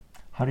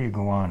How do you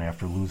go on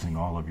after losing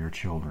all of your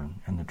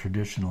children and the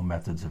traditional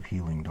methods of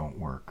healing don't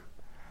work?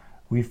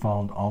 We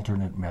found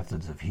alternate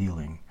methods of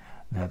healing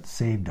that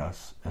saved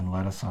us and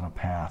led us on a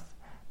path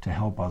to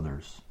help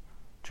others.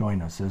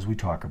 Join us as we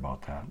talk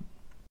about that.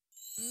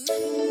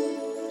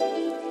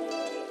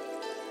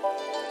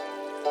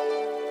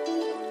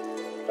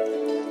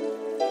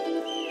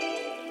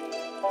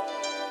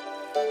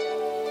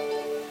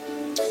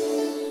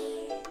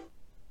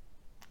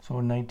 So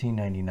in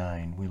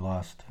 1999, we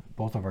lost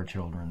both of our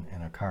children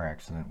in a car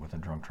accident with a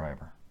drunk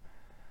driver.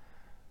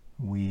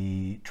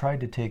 We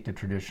tried to take the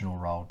traditional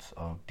routes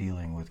of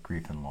dealing with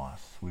grief and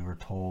loss. We were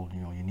told,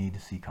 you need to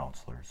see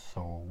counselors.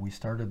 So we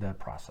started that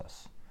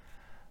process.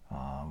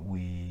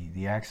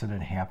 The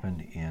accident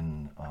happened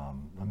in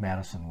the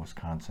Madison,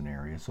 Wisconsin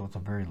area, so it's a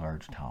very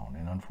large town.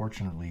 And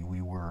unfortunately,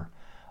 we were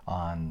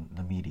on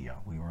the media.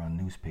 We were on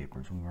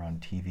newspapers. We were on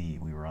TV.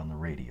 We were on the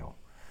radio.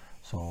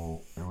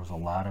 So there was a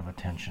lot of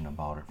attention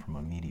about it from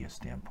a media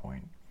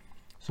standpoint.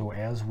 So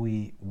as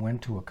we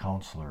went to a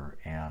counselor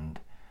and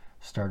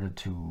started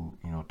to,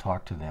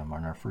 talk to them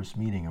on our first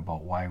meeting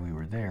about why we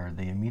were there,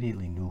 they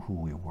immediately knew who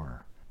we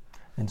were.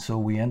 And so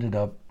we ended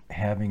up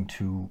having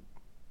to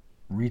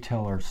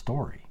retell our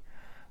story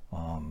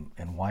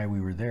and why we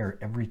were there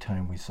every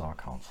time we saw a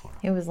counselor.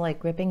 It was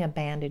like ripping a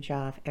bandage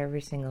off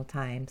every single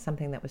time,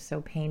 something that was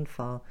so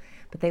painful.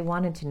 But they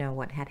wanted to know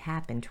what had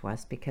happened to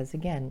us because,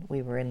 again,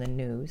 we were in the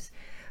news.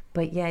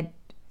 But yet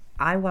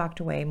I walked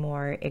away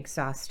more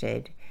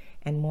exhausted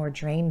and more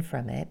drained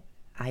from it.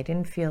 I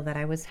didn't feel that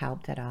I was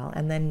helped at all.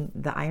 And then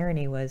the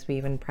irony was we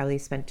even probably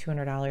spent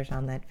 $200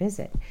 on that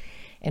visit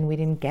and we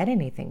didn't get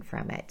anything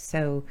from it.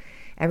 So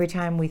every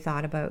time we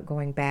thought about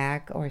going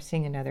back or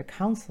seeing another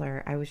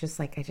counselor, I was just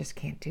like, I just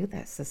can't do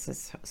this. This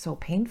is so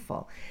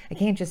painful. I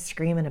can't just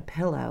scream in a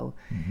pillow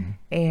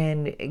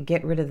and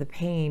get rid of the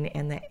pain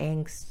and the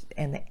angst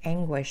and the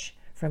anguish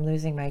from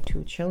losing my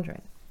two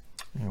children.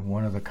 And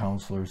one of the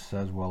counselors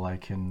says, well, I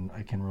can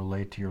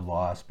relate to your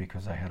loss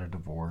because I had a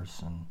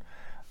divorce. And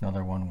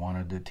another one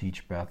wanted to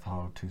teach Beth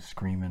how to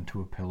scream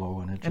into a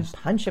pillow and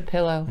punch a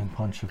pillow. And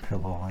punch a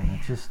pillow. And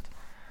it just,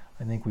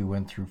 I think we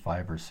went through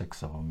 5 or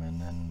 6 of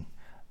them,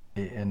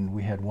 and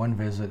we had one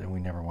visit and we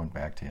never went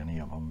back to any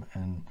of them.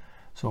 And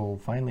so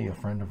finally a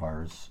friend of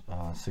ours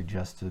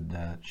suggested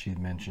that she'd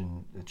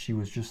mentioned that she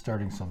was just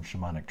starting some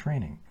shamanic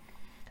training.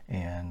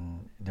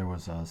 And there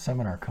was a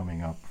seminar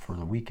coming up for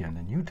the weekend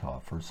in Utah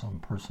for some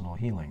personal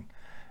healing.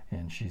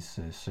 And she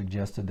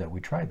suggested that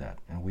we try that.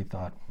 And we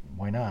thought,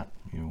 why not?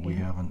 We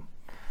haven't,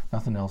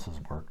 nothing else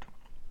has worked.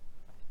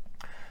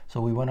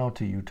 So we went out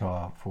to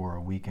Utah for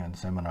a weekend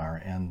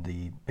seminar, and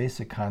the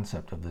basic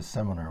concept of this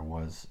seminar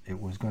was it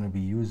was going to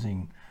be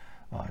using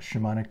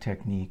shamanic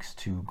techniques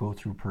to go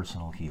through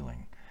personal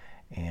healing.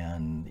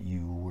 And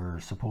you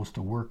were supposed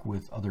to work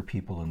with other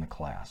people in the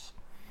class.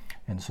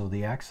 And so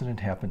the accident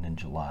happened in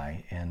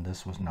July, and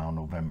this was now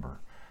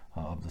November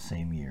of the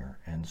same year.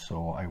 And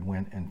so I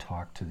went and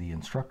talked to the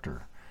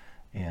instructor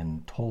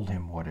and told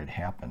him what had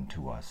happened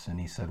to us. And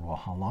he said, well,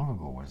 how long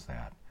ago was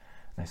that?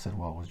 And I said,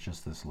 well, it was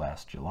just this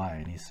last July.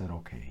 And he said,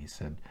 okay. He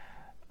said,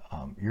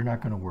 you're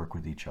not going to work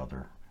with each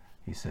other.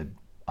 He said,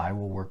 I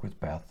will work with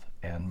Beth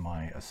and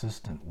my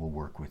assistant will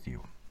work with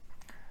you.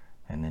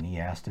 And then he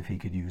asked if he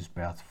could use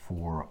Beth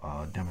for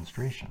a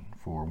demonstration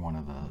for one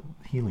of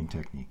the healing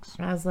techniques.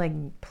 I was like,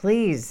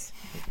 please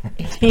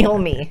heal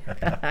me.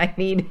 I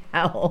need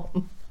help.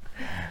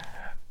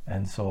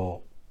 And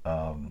so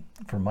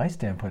from my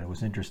standpoint, it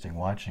was interesting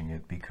watching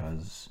it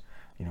because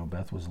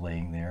Beth was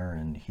laying there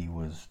and he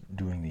was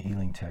doing the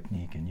healing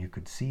technique, and you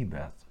could see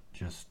Beth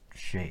just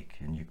shake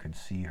and you could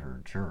see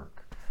her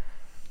jerk.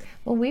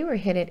 Well, we were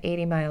hit at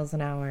 80 miles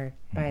an hour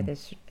by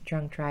this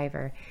drunk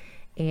driver.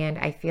 And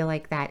I feel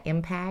like that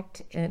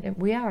impact, and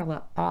we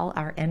are all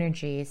our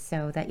energy,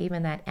 so that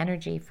even that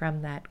energy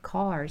from that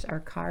our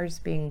cars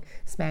being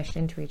smashed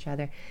into each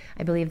other,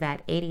 I believe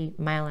that 80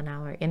 mile an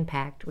hour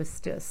impact was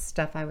still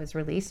stuff I was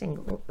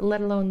releasing,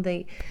 let alone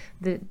the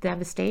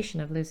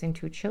devastation of losing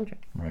 2 children.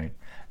 Right.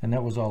 And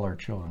that was all our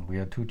children. We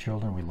had 2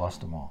 children, we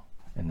lost them all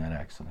in that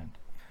accident.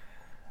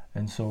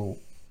 And so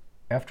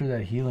after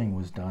that healing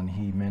was done,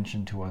 he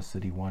mentioned to us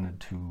that he wanted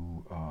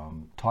to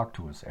talk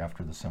to us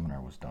after the seminar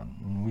was done.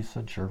 And we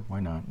said, sure, why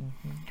not?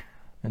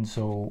 And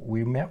so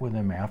we met with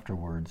him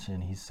afterwards,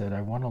 and he said, I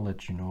want to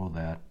let you know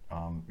that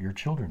your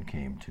children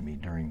came to me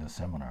during the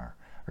seminar,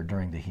 or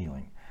during the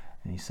healing.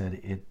 And he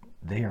said,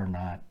 they are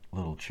not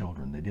little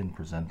children. They didn't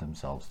present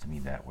themselves to me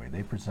that way.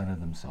 They presented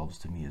themselves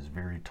to me as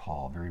very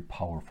tall, very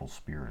powerful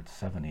spirits,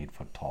 7, 8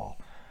 foot tall.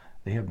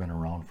 They have been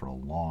around for a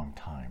long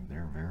time.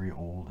 They're very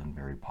old and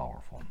very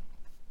powerful.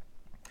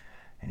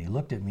 And he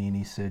looked at me and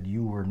he said,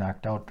 you were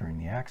knocked out during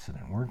the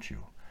accident, weren't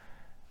you?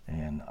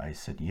 And I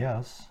said,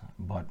 yes,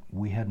 but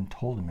we hadn't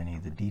told him any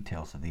of the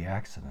details of the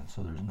accident,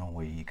 so there's no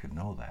way he could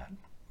know that.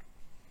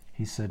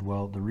 He said,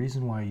 well, the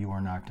reason why you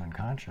are knocked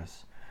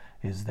unconscious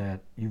is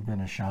that you've been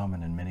a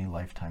shaman in many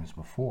lifetimes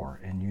before,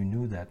 and you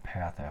knew that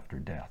path after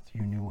death.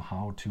 You knew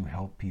how to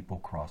help people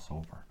cross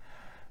over.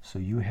 So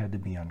you had to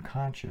be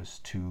unconscious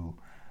to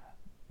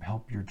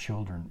help your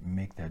children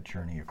make that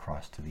journey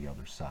across to the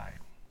other side.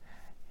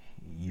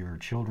 Your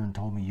children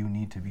told me, you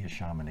need to be a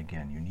shaman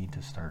again. You need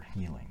to start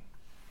healing.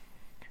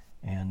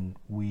 And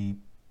we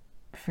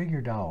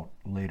figured out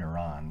later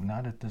on,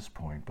 not at this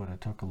point, but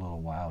it took a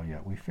little while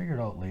yet, we figured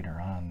out later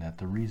on that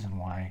the reason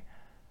why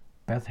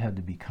Beth had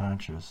to be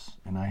conscious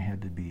and I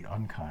had to be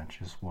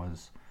unconscious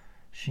was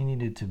she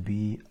needed to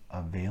be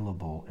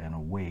available and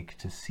awake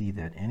to see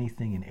that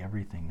anything and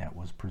everything that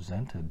was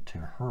presented to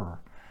her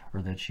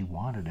or that she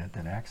wanted at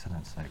that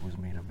accident site was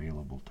made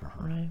available to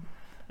her. Right.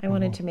 I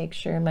wanted to make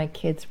sure my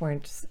kids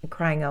weren't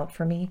crying out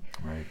for me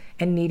Right.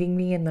 and needing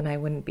me, and then I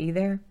wouldn't be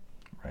there.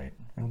 Right.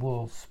 And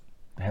we'll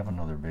have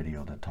another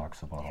video that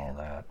talks about all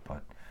that.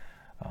 But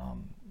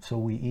so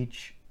we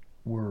each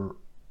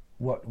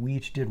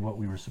did what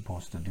we were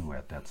supposed to do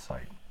at that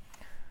site.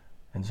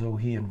 And so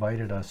he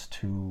invited us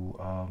to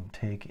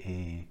take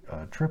a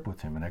trip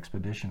with him, an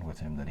expedition with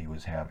him that he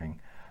was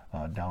having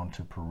down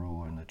to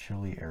Peru and the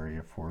Chile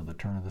area for the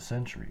turn of the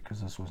century,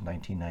 because this was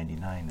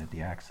 1999 that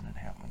the accident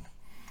happened.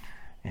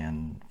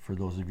 And for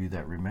those of you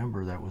that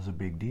remember, that was a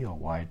big deal.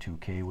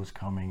 Y2K was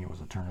coming. It was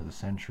the turn of the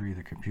century.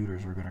 The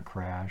computers were going to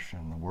crash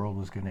and the world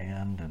was going to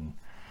end. And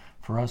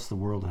for us, the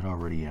world had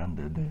already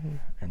ended. Mm-hmm.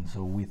 And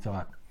so we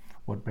thought,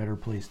 what better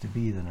place to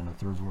be than in a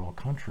third world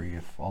country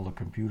if all the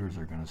computers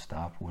are going to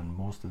stop when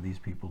most of these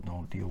people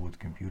don't deal with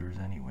computers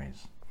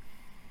anyways.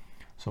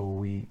 So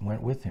we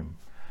went with him,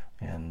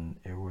 and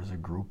it was a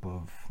group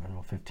of,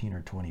 15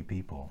 or 20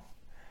 people.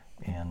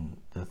 And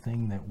the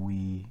thing that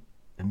we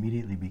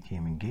immediately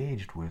became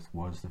engaged with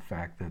was the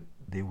fact that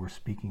they were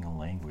speaking a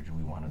language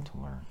we wanted to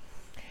learn.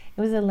 It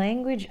was a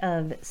language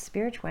of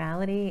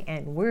spirituality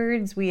and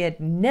words we had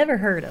never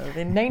heard of.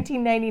 In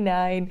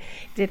 1999,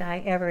 did I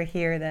ever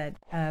hear that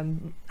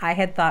I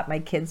had thought my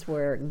kids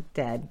were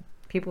dead.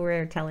 People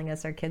were telling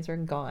us our kids were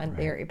gone,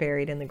 right.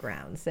 Buried in the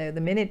ground. So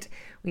the minute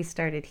we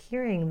started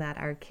hearing that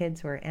our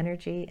kids were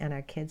energy and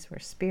our kids were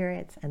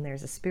spirits and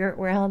there's a spirit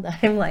world,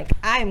 I'm like,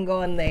 I'm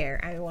going there.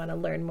 I want to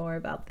learn more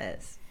about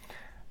this.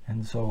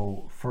 And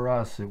so for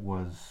us,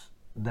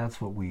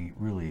 that's what we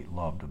really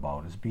loved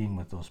about, is being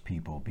with those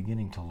people,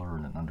 beginning to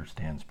learn and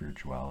understand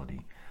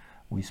spirituality.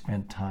 We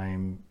spent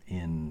time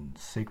in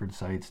sacred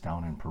sites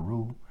down in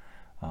Peru.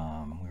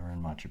 We were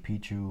in Machu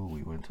Picchu.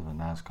 We went to the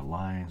Nazca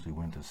Lines. We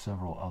went to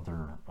several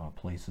other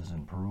places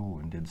in Peru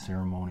and did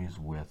ceremonies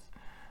with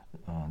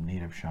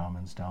native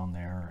shamans down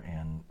there.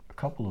 And a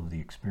couple of the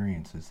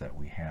experiences that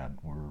we had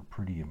were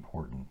pretty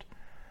important.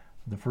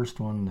 The first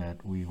one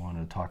that we want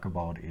to talk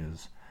about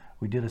is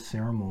we did a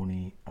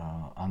ceremony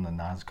on the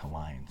Nazca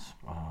Lines.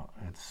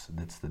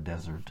 It's the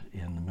desert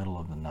in the middle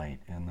of the night.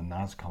 And the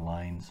Nazca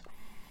Lines,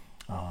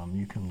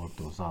 you can look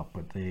those up,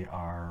 but they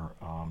are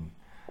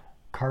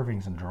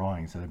carvings and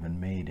drawings that have been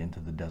made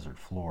into the desert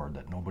floor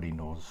that nobody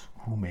knows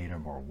who made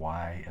them or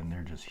why, and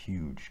they're just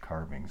huge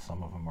carvings.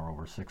 Some of them are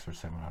over 600 or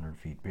 700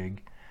 feet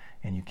big,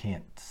 and you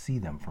can't see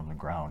them from the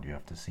ground. You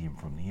have to see them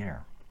from the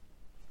air.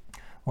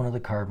 One of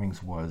the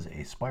carvings was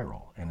a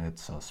spiral, and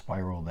it's a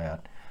spiral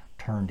that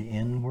turned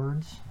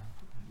inwards,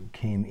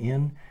 came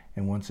in,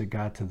 and once it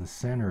got to the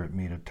center, it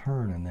made a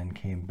turn and then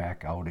came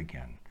back out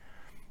again.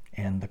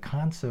 And the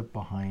concept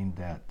behind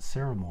that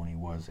ceremony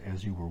was,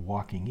 as you were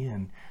walking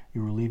in,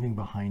 you were leaving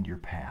behind your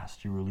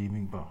past. You were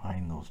leaving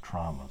behind those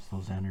traumas,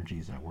 those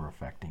energies that were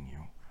affecting you.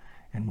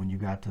 And when you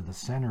got to the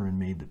center and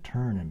made the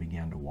turn and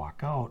began to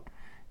walk out,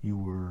 you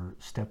were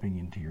stepping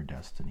into your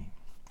destiny.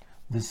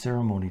 This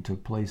ceremony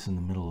took place in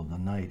the middle of the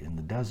night in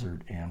the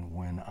desert, and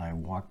when I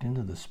walked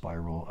into the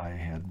spiral, I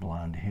had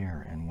blonde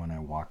hair, and when I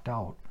walked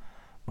out,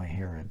 my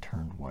hair had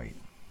turned white.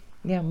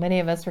 Yeah, many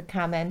of us were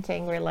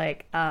commenting. We're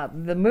like,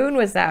 the moon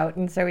was out,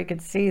 and so we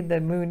could see the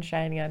moon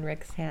shining on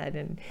Rick's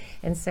head.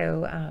 And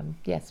so,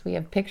 yes, we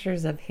have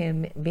pictures of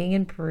him being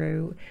in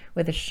Peru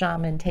with a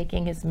shaman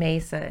taking his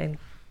mesa and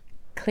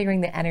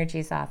clearing the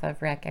energies off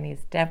of Rick, and he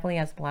definitely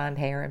has blonde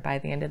hair, and by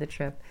the end of the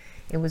trip,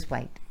 it was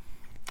white.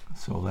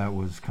 So that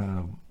was kind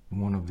of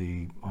one of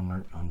the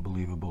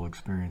unbelievable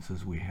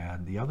experiences we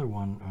had. Another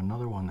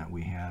one that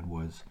we had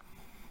was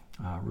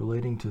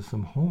relating to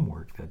some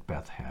homework that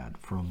Beth had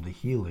from the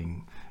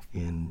healing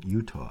in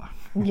Utah.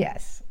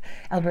 Yes.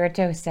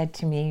 Alberto said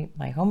to me,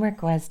 my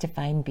homework was to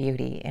find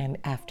beauty. And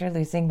after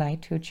losing my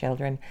 2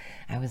 children,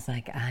 I was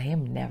like, I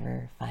am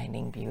never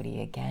finding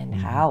beauty again.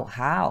 Mm-hmm.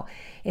 How?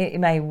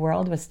 My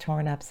world was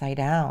torn upside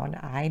down.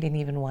 I didn't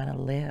even want to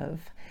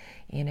live.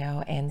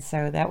 And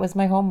so that was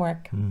my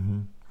homework.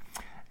 Mm-hmm.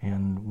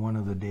 And one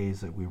of the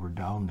days that we were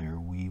down there,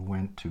 we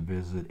went to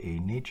visit a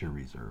nature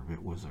reserve.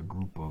 It was a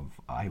group of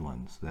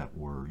islands that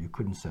you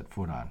couldn't set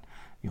foot on.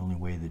 The only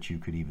way that you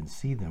could even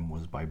see them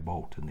was by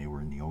boat, and they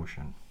were in the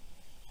ocean.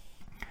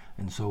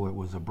 And so it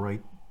was a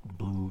bright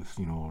blue,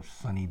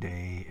 sunny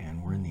day,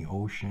 and we're in the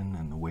ocean,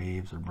 and the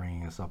waves are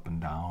bringing us up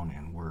and down,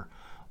 and we're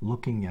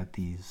looking at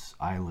these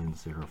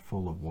islands that are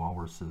full of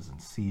walruses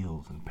and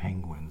seals and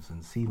penguins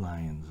and sea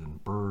lions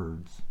and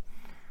birds.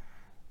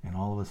 And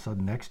all of a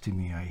sudden next to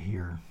me I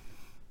hear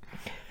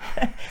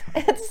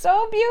It's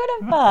so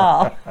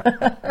beautiful.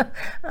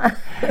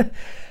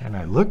 And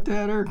I looked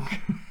at her,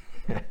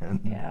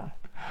 and Yeah.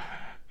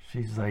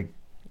 she's like,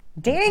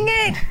 Dang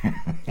it.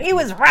 He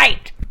was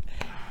right.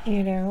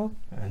 You know.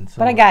 and so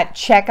But I got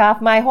check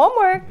off my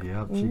homework.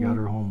 Yep, she got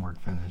her homework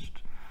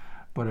finished.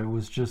 But it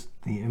was just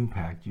the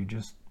impact. You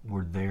just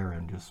were there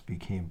and just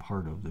became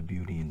part of the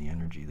beauty and the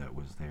energy that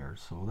was there.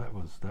 So that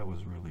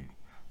was really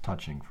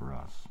touching for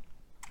us.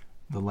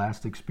 The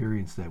last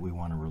experience that we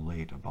want to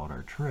relate about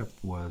our trip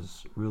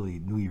was really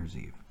New Year's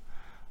Eve.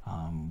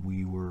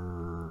 We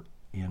were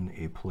in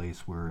a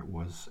place where it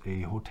was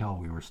a hotel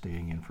we were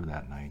staying in for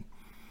that night,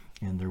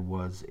 and there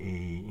was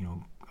a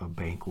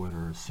banquet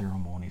or a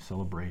ceremony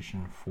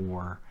celebration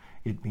for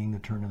it being the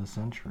turn of the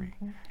century.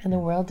 And the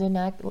world did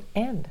not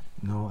end.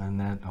 No, and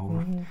that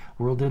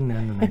world didn't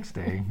end the next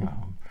day.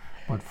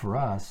 But for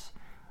us,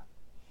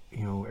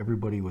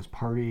 everybody was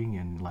partying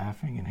and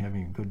laughing and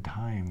having a good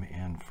time,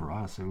 and for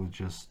us, it was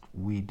just,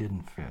 we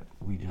didn't fit.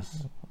 We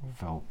just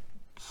felt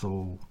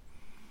so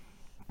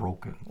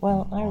broken.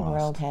 Well, and our lost.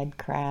 world had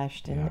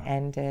crashed and Yeah.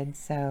 ended,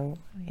 so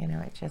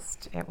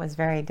it was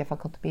very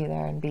difficult to be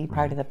there and be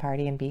part of the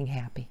party and being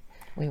happy.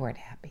 We weren't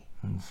happy.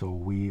 And so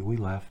we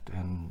left,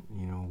 and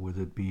with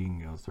it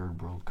being a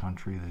third world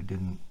country, they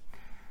didn't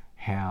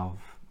have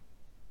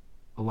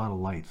a lot of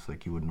lights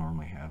like you would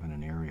normally have in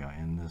an area.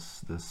 And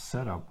this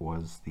setup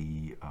was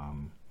the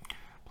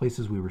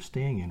places we were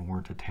staying in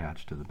weren't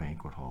attached to the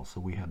banquet hall,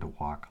 so we had to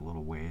walk a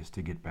little ways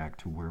to get back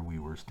to where we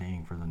were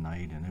staying for the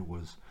night. And it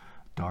was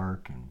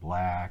dark and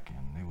black,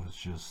 and it was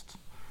just,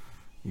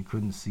 you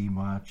couldn't see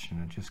much,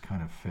 and it just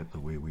kind of fit the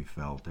way we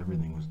felt.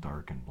 Everything was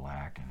dark and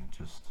black, and it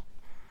just,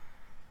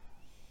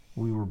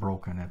 we were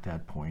broken at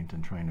that point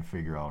and trying to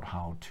figure out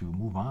how to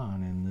move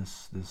on. And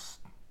this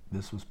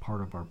was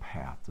part of our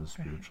path, the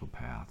spiritual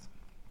path.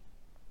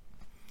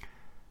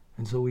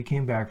 And so we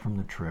came back from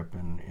the trip,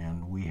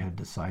 and we had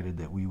decided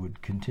that we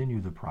would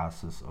continue the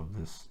process of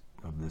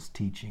this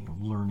teaching,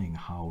 of learning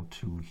how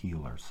to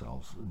heal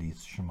ourselves,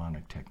 these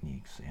shamanic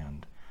techniques.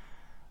 And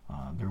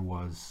there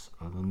was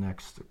the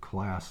next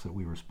class that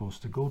we were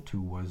supposed to go to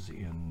was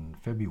in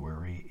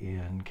February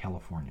in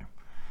California.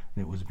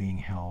 It was being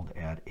held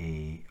at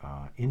a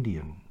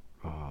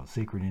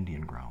sacred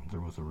Indian ground.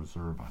 There was a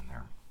reserve on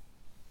there.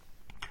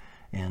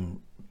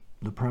 And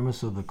the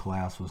premise of the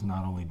class was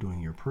not only doing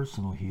your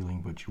personal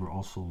healing, but you were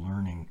also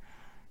learning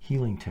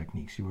healing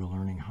techniques. You were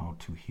learning how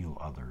to heal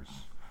others.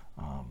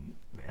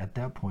 At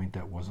that point,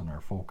 that wasn't our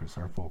focus.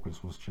 Our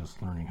focus was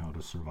just learning how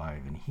to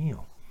survive and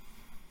heal.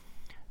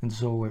 And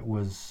so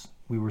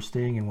we were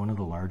staying in one of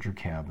the larger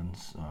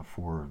cabins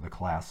for the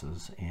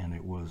classes, and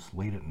it was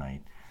late at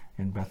night.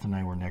 And Beth and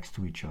I were next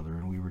to each other,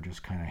 and we were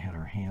just kind of had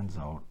our hands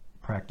out,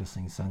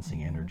 practicing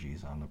sensing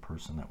energies on the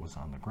person that was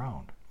on the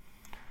ground.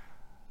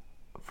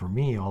 For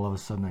me, all of a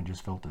sudden, I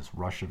just felt this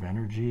rush of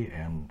energy,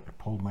 and I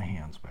pulled my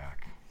hands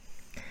back.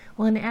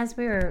 Well, and as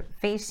we were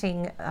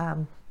facing,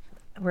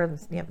 we're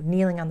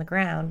kneeling on the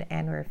ground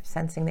and we're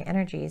sensing the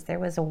energies, there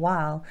was a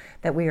wall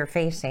that we were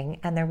facing,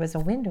 and there was a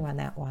window on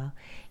that wall.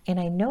 And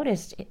I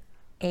noticed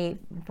a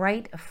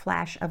bright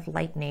flash of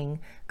lightning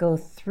go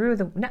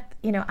through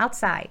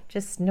outside.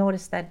 Just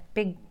noticed that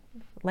big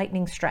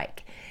lightning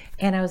strike.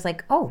 And I was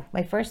like, oh,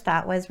 my first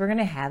thought was we're going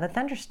to have a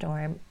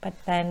thunderstorm. But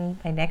then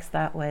my next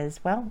thought was,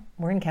 well,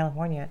 we're in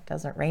California. It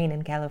doesn't rain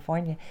in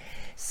California.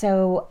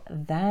 So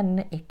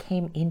then it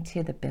came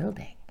into the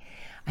building.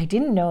 I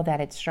didn't know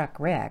that it struck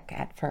Rick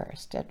at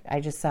first. I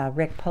just saw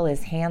Rick pull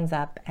his hands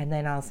up, and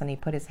then all of a sudden he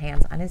put his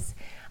hands on his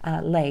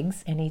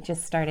legs, and he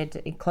just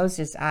he closed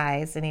his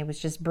eyes, and he was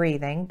just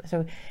breathing.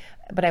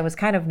 But I was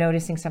kind of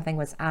noticing something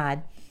was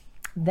odd.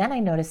 Then I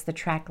noticed the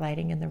track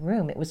lighting in the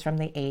room. It was from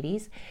the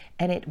 80s,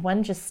 and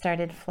one just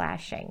started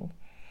flashing.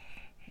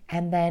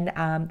 And then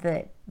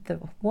the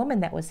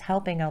woman that was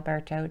helping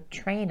Alberto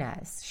train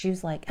us, she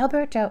was like,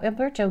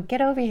 Alberto,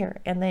 get over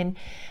here. And then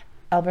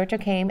Alberto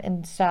came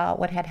and saw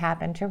what had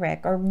happened to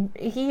Rick, or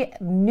he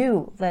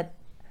knew that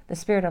the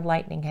spirit of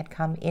lightning had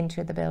come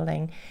into the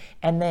building,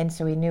 and then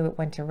so he knew it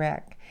went to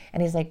Rick.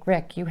 And he's like,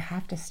 Rick, you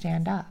have to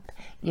stand up.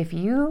 If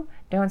you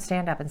don't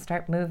stand up and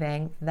start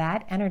moving,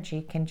 that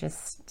energy can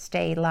just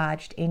stay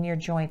lodged in your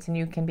joints and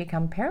you can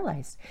become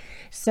paralyzed.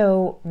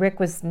 So Rick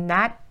was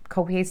not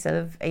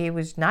cohesive. He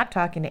was not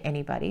talking to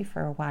anybody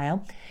for a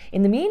while.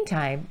 In the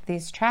meantime,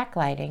 this track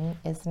lighting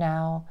is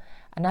now,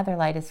 another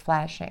light is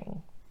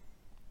flashing.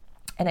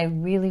 And I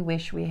really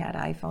wish we had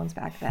iPhones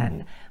back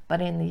then.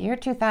 But in the year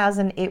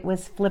 2000, it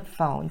was flip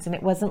phones. And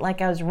it wasn't like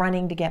I was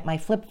running to get my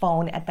flip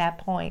phone at that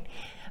point.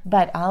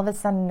 But all of a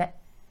sudden,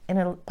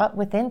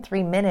 within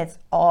 3 minutes,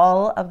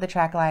 all of the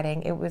track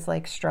lighting, it was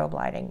like strobe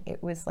lighting.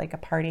 It was like a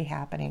party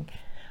happening.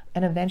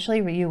 And eventually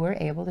you were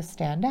able to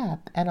stand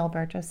up. And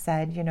Alberto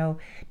said,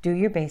 do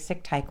your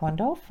basic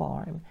Taekwondo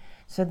form.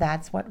 So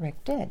that's what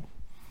Rick did.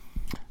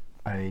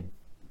 I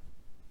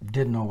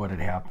didn't know what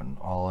had happened.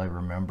 All I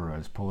remember, I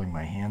was pulling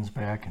my hands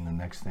back, and the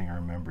next thing I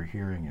remember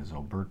hearing is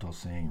Alberto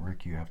saying,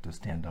 Rick, you have to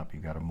stand up. You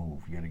got to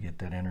move. You got to get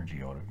that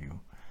energy out of you.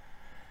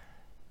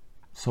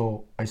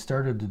 So I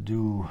started to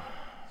do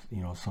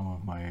some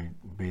of my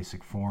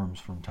basic forms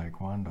from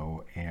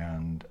Taekwondo,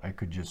 and I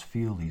could just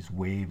feel these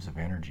waves of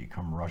energy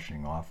come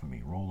rushing off of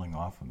me, rolling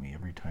off of me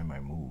every time I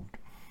moved.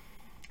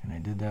 And I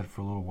did that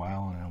for a little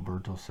while, and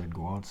Alberto said,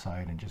 go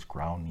outside and just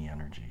ground the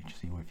energy,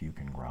 see if you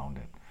can ground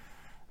it.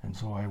 And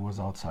so I was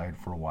outside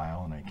for a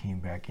while, and I came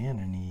back in,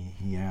 and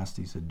he asked,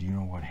 he said, do you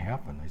know what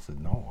happened? I said,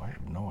 no, I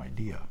have no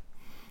idea.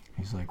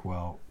 He's like,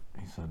 well,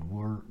 he said,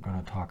 we're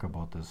going to talk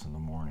about this in the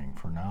morning.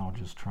 For now,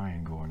 just try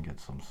and go and get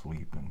some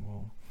sleep, and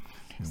we'll...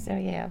 So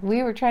yeah,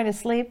 we were trying to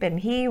sleep, and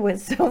he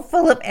was so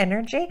full of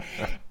energy.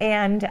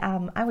 And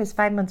I was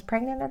 5 months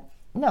pregnant.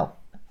 No,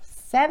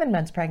 7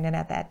 months pregnant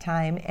at that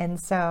time. And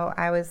so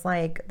I was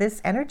like, this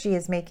energy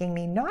is making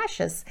me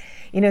nauseous.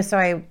 So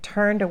I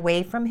turned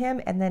away from him.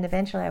 And then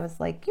eventually I was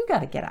like, you got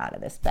to get out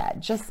of this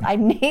bed. I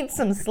need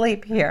some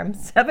sleep here. I'm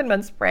 7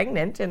 months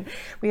pregnant and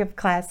we have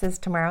classes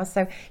tomorrow.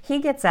 So he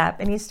gets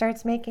up and he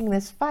starts making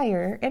this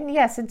fire. And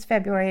yes, it's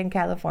February in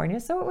California.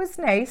 So it was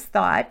nice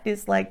thought,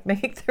 is like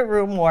make the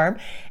room warm.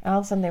 And all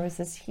of a sudden there was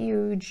this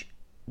huge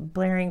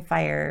blaring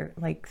fire,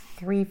 like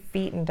 3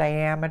 feet in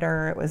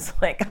diameter. It was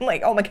like, I'm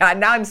like, oh my God,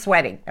 now I'm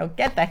sweating. Now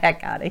get the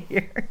heck out of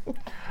here.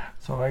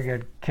 So I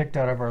get kicked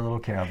out of our little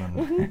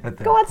cabin. At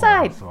that Go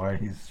outside.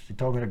 Point. So she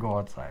told me to go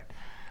outside.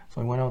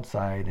 So I went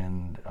outside,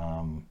 and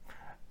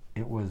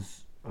it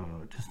was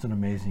just an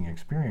amazing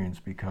experience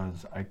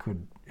because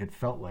it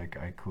felt like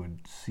I could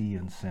see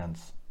and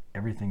sense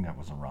everything that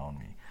was around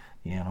me.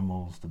 The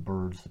animals, the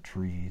birds, the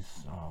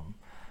trees,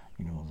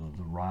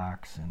 the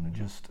rocks,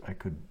 and I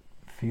could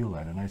feel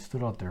that. And I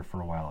stood out there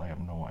for a while. I have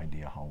no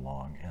idea how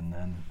long. And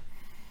then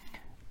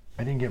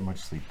I didn't get much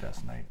sleep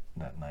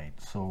that night.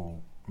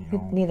 So,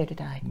 neither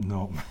did I.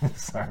 No,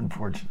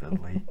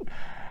 unfortunately.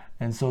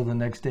 And so the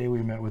next day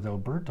we met with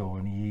Alberto,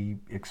 and he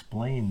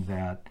explained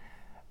that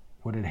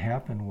what had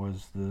happened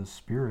was the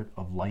spirit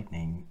of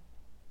lightning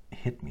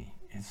hit me.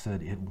 It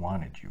said it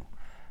wanted you.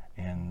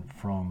 And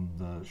from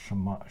the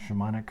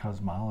shamanic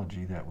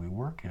cosmology that we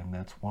work in,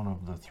 that's one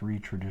of the 3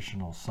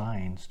 traditional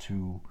signs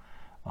to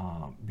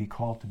be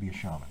called to be a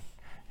shaman,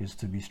 is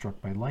to be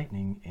struck by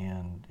lightning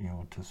and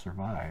to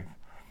survive.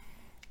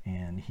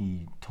 And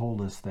he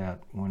told us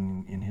that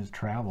when in his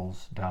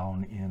travels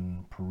down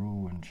in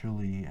Peru and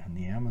Chile and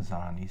the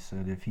Amazon, he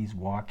said if he's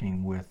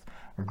walking with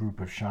a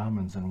group of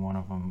shamans and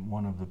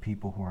one of the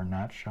people who are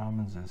not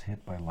shamans is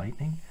hit by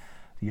lightning,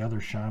 the other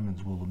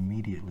shamans will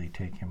immediately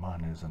take him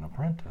on as an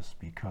apprentice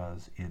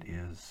because it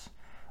is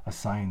a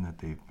sign that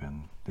they've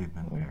been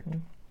picked.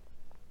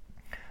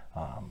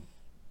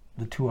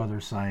 The 2 other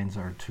signs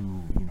are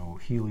to,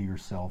 heal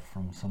yourself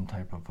from some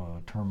type of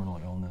a terminal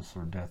illness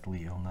or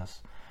deathly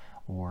illness,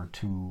 or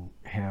to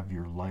have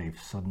your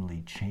life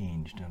suddenly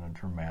changed in a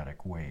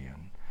dramatic way.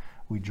 And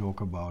we joke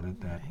about it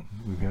that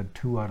we've had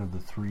 2 out of the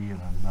 3,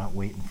 and I'm not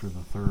waiting for the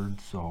 3rd.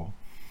 So,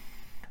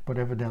 but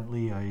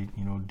evidently I,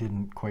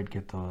 didn't quite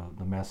get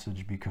the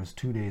message, because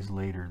 2 days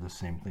later the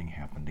same thing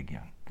happened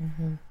again.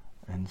 Mm-hmm.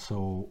 And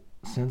so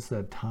since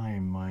that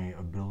time, my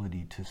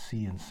ability to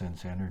see and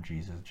sense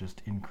energies has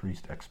just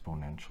increased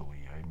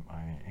exponentially.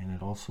 And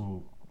it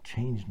also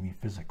changed me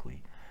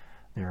physically.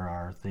 There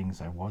are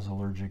things I was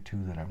allergic to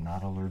that I'm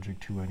not allergic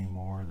to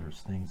anymore.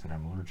 There's things that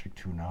I'm allergic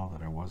to now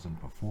that I wasn't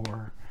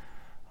before.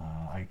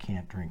 I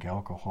can't drink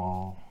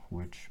alcohol,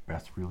 which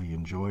Beth really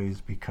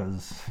enjoys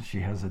because she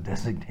has a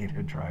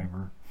designated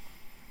driver.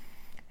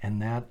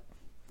 And that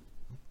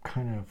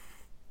kind of,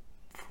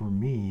 for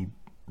me,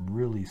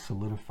 really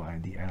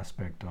solidified the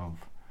aspect of,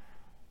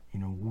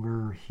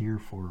 we're here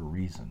for a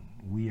reason.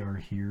 We are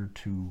here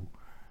to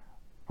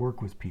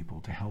work with people,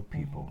 to help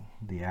people.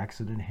 The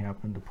accident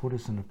happened to put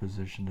us in a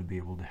position to be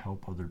able to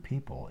help other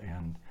people.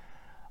 And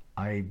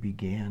I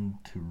began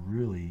to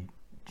really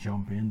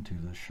jump into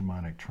the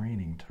shamanic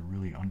training to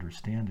really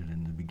understand it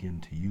and to begin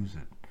to use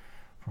it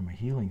from a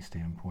healing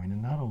standpoint.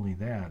 And not only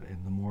that,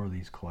 and the more of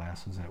these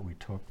classes that we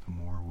took, the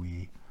more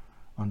we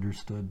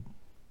understood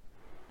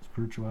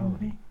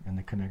spirituality and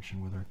the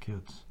connection with our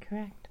kids.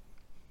 Correct.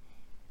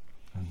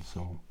 And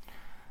so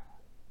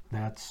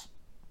that's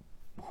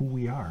who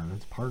we are.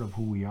 That's part of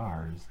who we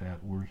are, is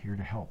that we're here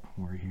to help.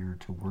 We're here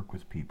to work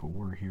with people.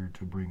 We're here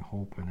to bring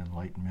hope and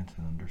enlightenment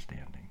and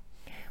understanding.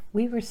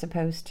 We were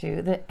supposed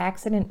to, the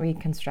accident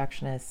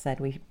reconstructionist said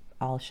we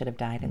all should have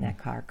died in that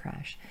car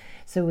crash.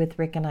 So with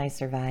Rick and I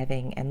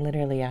surviving, and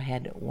literally I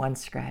had 1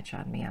 scratch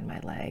on me on my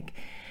leg,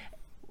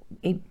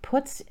 it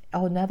puts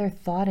another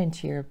thought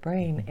into your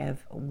brain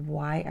of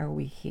why are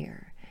we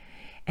here?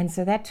 And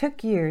so that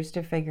took years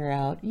to figure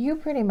out. You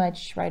pretty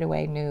much right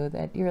away knew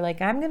that you're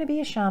like, I'm going to be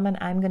a shaman,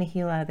 I'm going to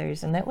heal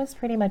others. And that was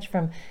pretty much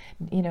from,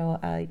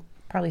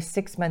 probably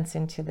 6 months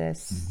into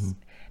this,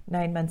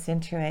 9 months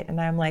into it.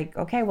 And I'm like,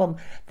 okay, well,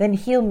 then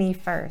heal me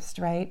first,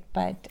 right?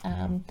 But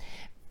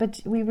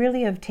we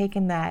really have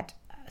taken that,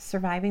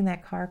 surviving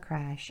that car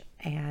crash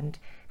and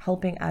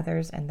helping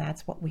others, and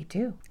that's what we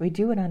do. We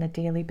do it on a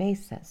daily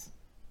basis.